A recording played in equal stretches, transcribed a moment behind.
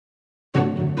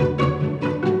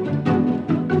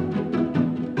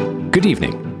Good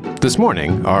evening. This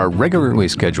morning, our regularly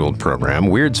scheduled program,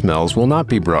 Weird Smells, will not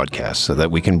be broadcast so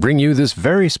that we can bring you this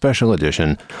very special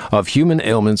edition of Human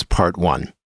Ailments Part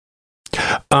 1.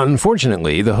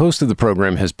 Unfortunately, the host of the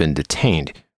program has been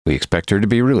detained. We expect her to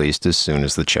be released as soon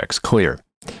as the checks clear.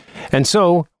 And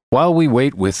so, while we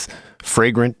wait with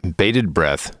fragrant, bated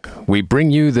breath, we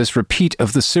bring you this repeat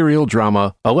of the serial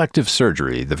drama Elective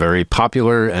Surgery, the very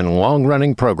popular and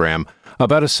long-running program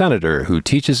about a senator who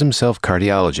teaches himself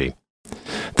cardiology.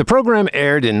 The program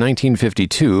aired in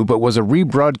 1952, but was a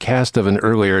rebroadcast of an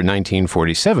earlier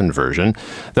 1947 version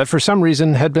that for some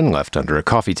reason had been left under a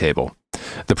coffee table.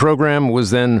 The program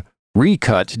was then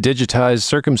recut, digitized,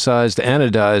 circumcised,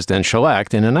 anodized, and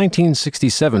shellacked in a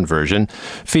 1967 version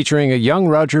featuring a young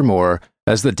Roger Moore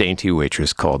as the dainty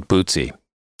waitress called Bootsy.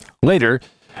 Later,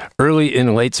 early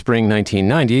in late spring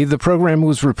 1990, the program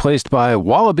was replaced by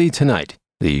Wallaby Tonight,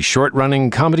 the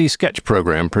short-running comedy sketch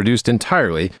program produced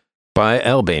entirely by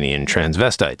Albanian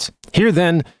transvestites. Here,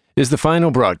 then, is the final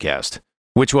broadcast,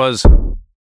 which was...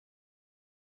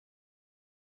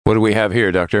 What do we have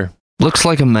here, Doctor? Looks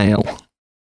like a male.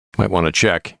 Might want to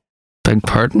check. Beg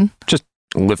pardon? Just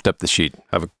lift up the sheet.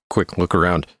 Have a quick look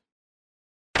around.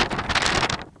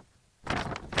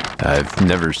 I've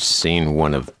never seen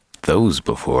one of those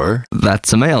before.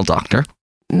 That's a male, Doctor.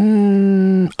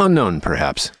 Unknown,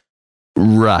 perhaps.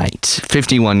 Right.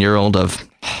 51-year-old of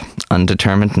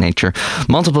undetermined nature.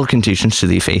 Multiple contusions to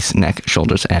the face, neck,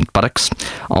 shoulders, and buttocks.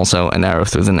 Also an arrow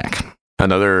through the neck.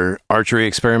 Another archery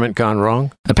experiment gone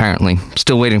wrong? Apparently.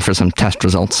 Still waiting for some test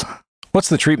results. What's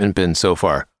the treatment been so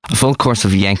far? A full course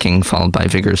of yanking followed by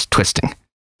vigorous twisting.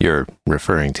 You're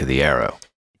referring to the arrow.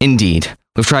 Indeed.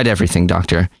 We've tried everything,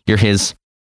 Doctor. You're his...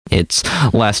 It's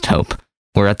last hope.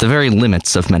 We're at the very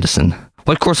limits of medicine.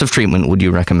 What course of treatment would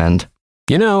you recommend?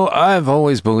 You know, I've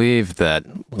always believed that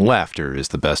laughter is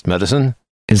the best medicine.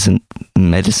 Isn't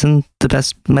medicine the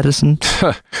best medicine?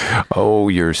 Oh,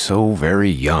 you're so very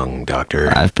young,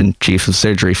 Doctor. I've been chief of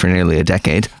surgery for nearly a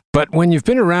decade. But when you've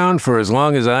been around for as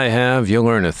long as I have, you'll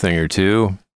learn a thing or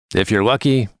two. If you're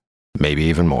lucky, maybe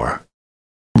even more.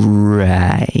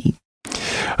 Right.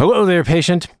 Hello there,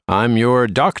 patient. I'm your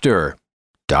doctor.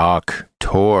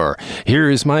 Doctor. Here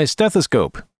is my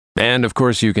stethoscope. And, of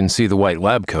course, you can see the white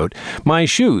lab coat. My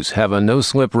shoes have a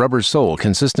no-slip rubber sole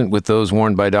consistent with those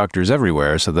worn by doctors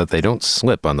everywhere so that they don't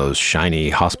slip on those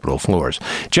shiny hospital floors.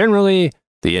 Generally,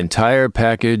 the entire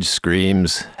package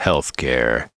screams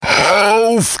healthcare.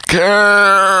 Healthcare!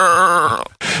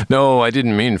 No, I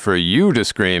didn't mean for you to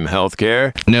scream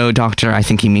healthcare. No, Doctor, I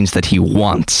think he means that he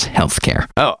wants healthcare.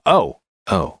 Oh,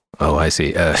 I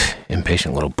see.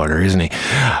 Impatient little bugger, isn't he?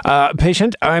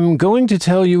 Patient, I'm going to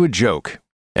tell you a joke.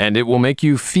 And it will make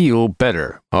you feel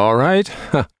better, all right?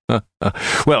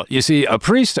 Well, you see, a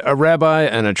priest, a rabbi,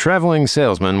 and a traveling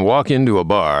salesman walk into a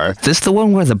bar. Is this the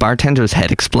one where the bartender's head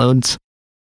explodes?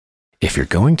 If you're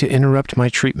going to interrupt my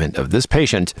treatment of this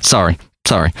patient... Sorry.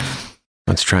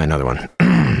 Let's try another one.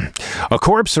 A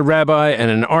corpse, a rabbi,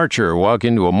 and an archer walk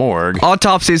into a morgue.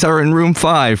 Autopsies are in room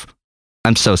 5.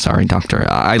 I'm so sorry, Doctor.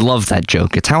 I love that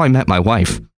joke. It's how I met my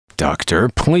wife. Doctor,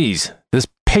 please. This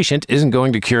patient isn't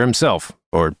going to cure himself.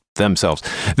 Or themselves.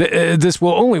 This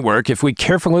will only work if we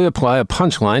carefully apply a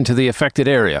punchline to the affected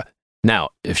area. Now,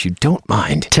 if you don't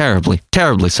mind... Terribly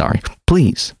sorry.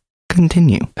 Please,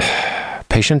 continue.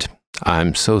 Patient,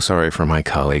 I'm so sorry for my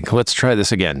colleague. Let's try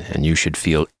this again, and you should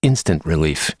feel instant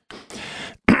relief.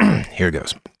 Here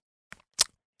goes.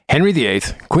 Henry VIII,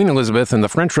 Queen Elizabeth, and the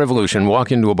French Revolution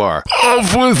walk into a bar.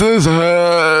 Off with his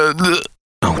head!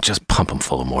 Oh, just pump him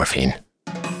full of morphine.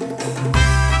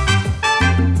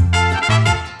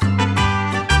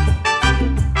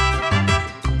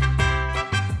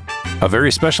 A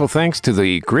very special thanks to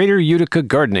the Greater Utica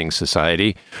Gardening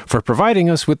Society for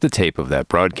providing us with the tape of that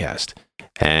broadcast.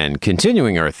 And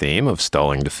continuing our theme of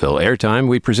stalling to fill airtime,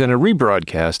 we present a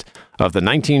rebroadcast of the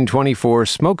 1924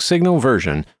 smoke signal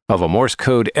version of a Morse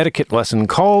code etiquette lesson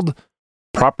called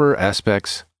Proper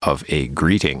Aspects of a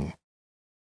Greeting.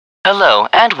 Hello,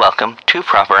 and welcome to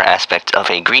Proper Aspects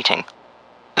of a Greeting.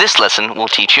 This lesson will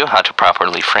teach you how to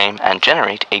properly frame and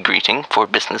generate a greeting for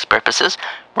business purposes,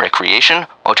 recreation,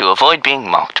 or to avoid being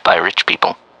mocked by rich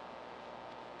people.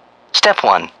 Step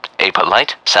 1. A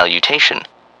polite salutation.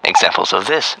 Examples of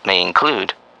this may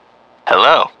include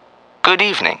hello, good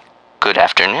evening, good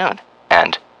afternoon,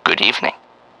 and good evening.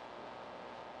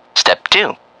 Step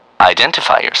 2.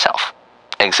 Identify yourself.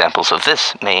 Examples of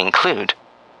this may include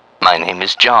my name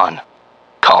is John.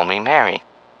 Call me Mary.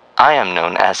 I am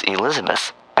known as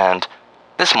Elizabeth. And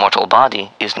this mortal body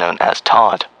is known as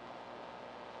Todd.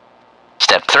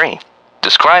 Step 3.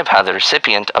 Describe how the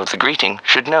recipient of the greeting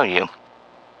should know you.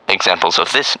 Examples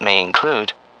of this may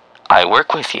include, I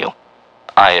work with you,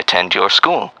 I attend your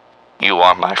school, you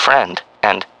are my friend,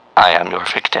 and I am your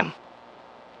victim.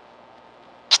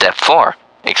 Step 4.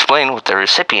 Explain what the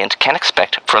recipient can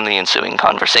expect from the ensuing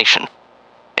conversation.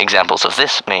 Examples of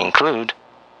this may include,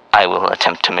 I will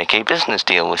attempt to make a business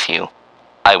deal with you.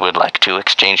 I would like to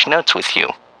exchange notes with you.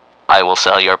 I will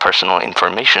sell your personal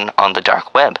information on the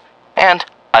dark web, and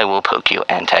I will poke you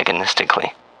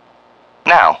antagonistically.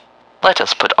 Now, let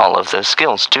us put all of those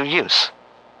skills to use.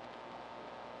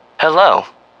 Hello,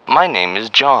 my name is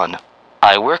John.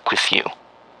 I work with you.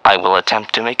 I will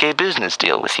attempt to make a business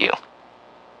deal with you.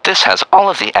 This has all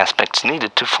of the aspects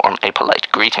needed to form a polite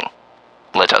greeting.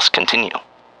 Let us continue.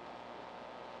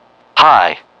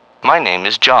 Hi, my name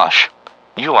is Josh.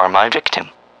 You are my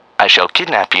victim. I shall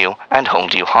kidnap you and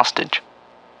hold you hostage.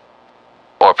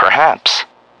 Or perhaps,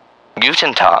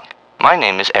 Guten Tag, my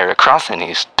name is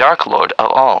Erecrothones, Dark Lord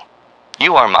of all.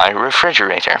 You are my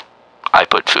refrigerator. I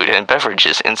put food and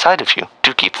beverages inside of you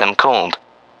to keep them cold.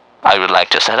 I would like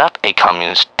to set up a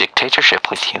communist dictatorship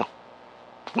with you.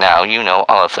 Now you know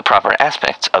all of the proper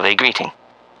aspects of a greeting.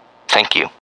 Thank you.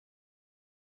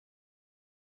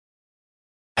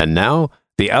 And now,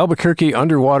 the Albuquerque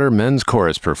Underwater Men's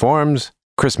Chorus performs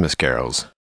Christmas Carols.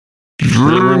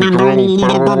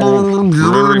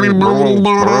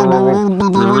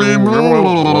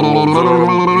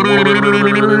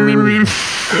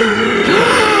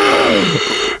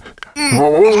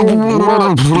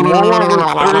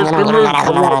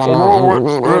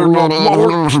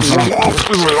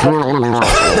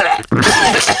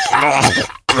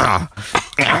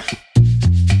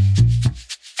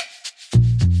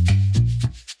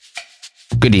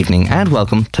 Good evening and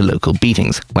welcome to Local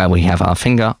Beatings, where we have our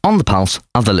finger on the pulse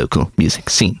of the local music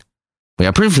scene. We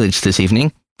are privileged this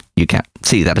evening. You can't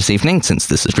see that this evening since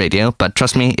this is radio, but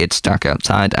trust me, it's dark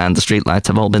outside and the streetlights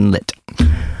have all been lit.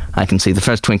 I can see the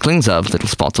first twinklings of little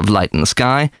spots of light in the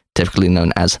sky, typically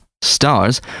known as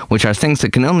stars, which are things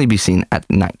that can only be seen at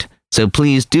night. So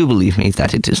please do believe me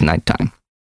that it is nighttime.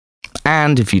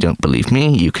 And if you don't believe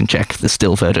me, you can check the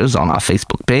still photos on our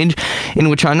Facebook page, in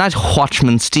which our night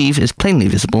watchman Steve is plainly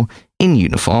visible in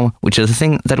uniform, which is a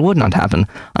thing that would not happen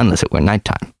unless it were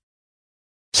nighttime.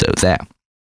 So there.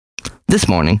 This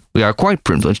morning, we are quite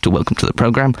privileged to welcome to the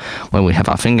program, where we have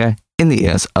our finger in the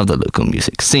ears of the local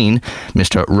music scene,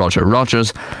 Mr. Roger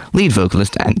Rogers, lead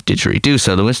vocalist and didgeridoo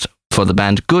soloist for the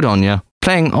band Good On Ya,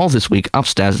 playing all this week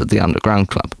upstairs at the Underground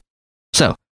Club.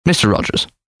 So, Mr. Rogers,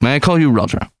 may I call you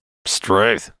Roger?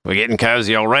 Struth, we're getting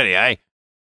cozy already, eh?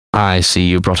 I see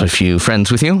you brought a few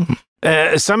friends with you.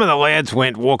 Some of the lads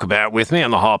went walkabout with me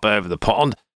on the hop over the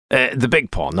pond. The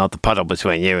big pond, not the puddle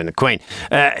between you and the Queen.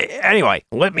 Anyway,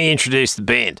 let me introduce the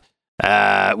band.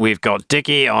 We've got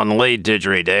Dickie on lead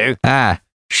didgeridoo.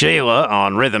 Sheila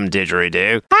on rhythm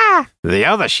didgeridoo. The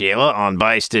other Sheila on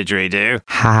bass didgeridoo.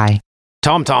 Hi.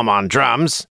 Tom Tom on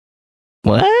drums.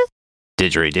 What?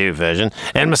 Didgeridoo version.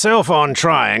 And myself on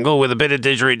triangle with a bit of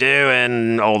didgeridoo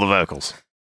and all the vocals.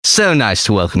 So nice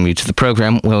to welcome you to the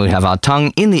program where we have our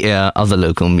tongue in the ear of the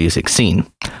local music scene.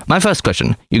 My first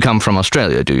question, you come from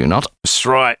Australia, do you not? That's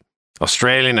right.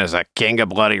 Australian as a king of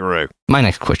bloody roo. My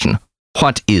next question,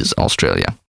 what is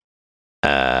Australia?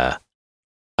 A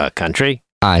country?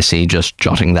 I see, just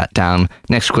jotting that down.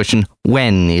 Next question,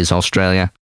 when is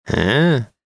Australia? Huh?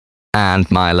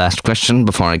 And my last question,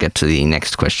 before I get to the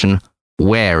next question,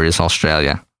 where is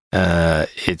Australia?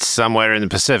 It's somewhere in the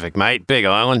Pacific, mate. Big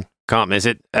island. Can't miss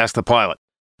it. Ask the pilot.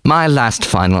 My last,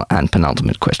 final, and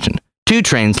penultimate question. 2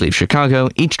 trains leave Chicago,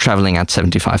 each traveling at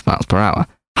 75 miles per hour.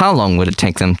 How long would it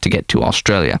take them to get to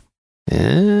Australia?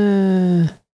 And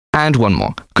one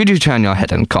more. Could you turn your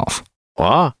head and cough?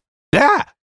 What? Yeah!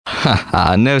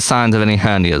 No signs of any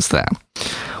hernias there.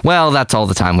 Well, that's all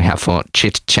the time we have for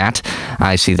chit-chat.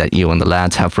 I see that you and the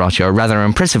lads have brought your rather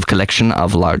impressive collection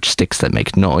of large sticks that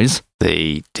make noise.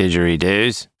 The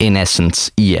didgeridoos? In essence,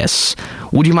 yes.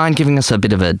 Would you mind giving us a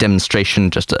bit of a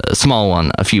demonstration, just a small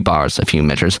one, a few bars, a few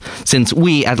measures, since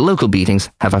we at Local Beatings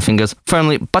have our fingers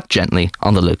firmly but gently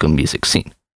on the local music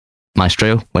scene.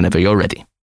 Maestro, whenever you're ready.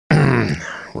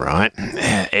 Right.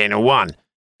 In a 1,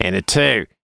 in a 2,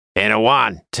 in a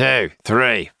 1, 2,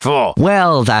 3, 4.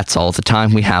 Well, that's all the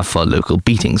time we have for Local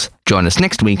Beatings. Join us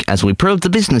next week as we probe the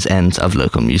business ends of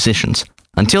local musicians.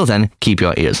 Until then, keep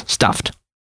your ears stuffed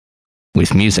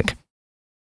with music.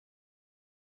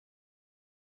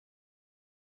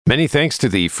 Many thanks to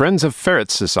the Friends of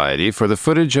Ferrets Society for the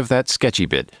footage of that sketchy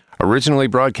bit, originally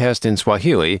broadcast in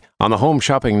Swahili on the Home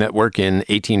Shopping Network in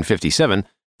 1857,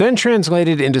 then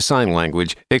translated into sign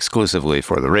language exclusively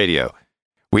for the radio.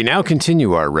 We now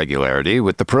continue our regularity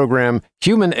with the program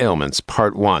Human Ailments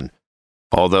Part 1,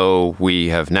 although we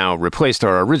have now replaced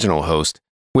our original host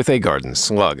with a garden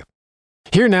slug.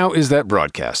 Here now is that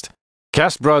broadcast,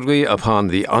 cast broadly upon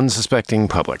the unsuspecting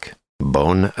public.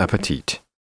 Bon appetit.